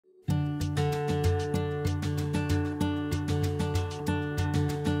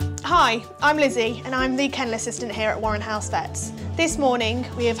Hi, I'm Lizzie and I'm the kennel assistant here at Warren House Vets. This morning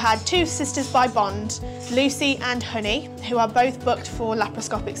we have had two sisters by bond, Lucy and Honey, who are both booked for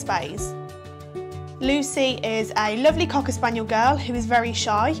laparoscopic spays. Lucy is a lovely Cocker Spaniel girl who is very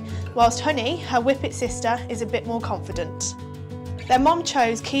shy, whilst Honey, her Whippet sister, is a bit more confident. Their mom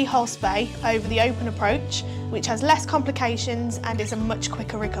chose Keyhole spay over the open approach, which has less complications and is a much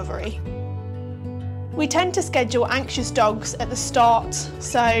quicker recovery. We tend to schedule anxious dogs at the start,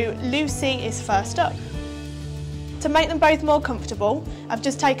 so Lucy is first up. To make them both more comfortable, I've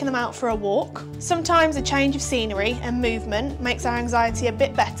just taken them out for a walk. Sometimes a change of scenery and movement makes our anxiety a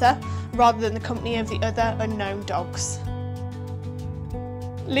bit better, rather than the company of the other unknown dogs.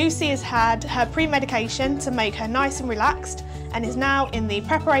 Lucy has had her pre-medication to make her nice and relaxed and is now in the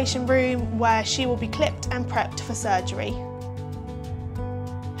preparation room where she will be clipped and prepped for surgery.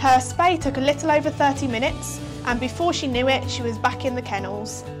 Her spay took a little over 30 minutes and before she knew it, she was back in the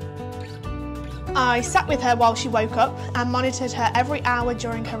kennels. I sat with her while she woke up and monitored her every hour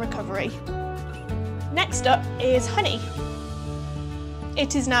during her recovery. Next up is Honey.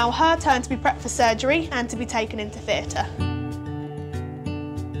 It is now her turn to be prepped for surgery and to be taken into theatre.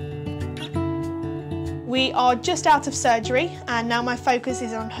 We are just out of surgery and now my focus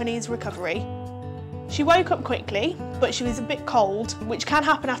is on Honey's recovery. She woke up quickly, but she was a bit cold, which can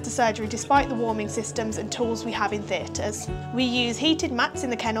happen after surgery despite the warming systems and tools we have in theatres. We use heated mats in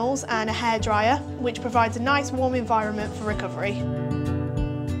the kennels and a hairdryer, which provides a nice warm environment for recovery.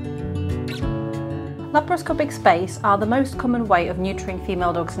 Laparoscopic spays are the most common way of neutering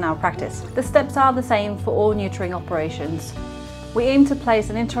female dogs in our practice. The steps are the same for all neutering operations. We aim to place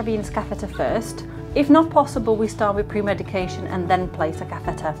an intravenous catheter first. If not possible, we start with pre-medication and then place a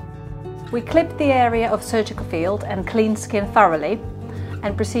catheter. We clip the area of surgical field and clean skin thoroughly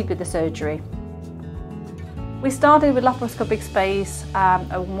and proceed with the surgery. We started with laparoscopic spays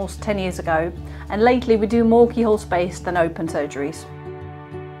almost 10 years ago, and lately we do more keyhole spays than open surgeries.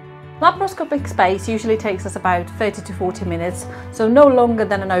 Laparoscopic spays usually takes us about 30 to 40 minutes, so no longer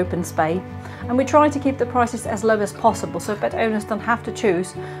than an open spay, and we try to keep the prices as low as possible so pet owners don't have to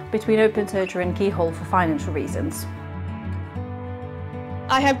choose between open surgery and keyhole for financial reasons.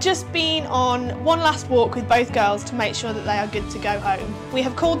 I have just been on one last walk with both girls to make sure that they are good to go home. We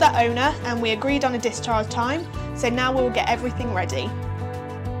have called their owner and we agreed on a discharge time, so now we will get everything ready.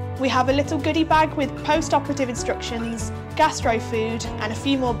 We have a little goodie bag with post-operative instructions, gastro food and a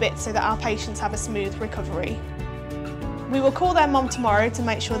few more bits so that our patients have a smooth recovery. We will call their mom tomorrow to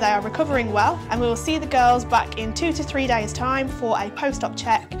make sure they are recovering well, and we will see the girls back in 2 to 3 days' time for a post-op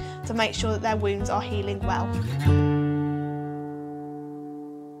check to make sure that their wounds are healing well.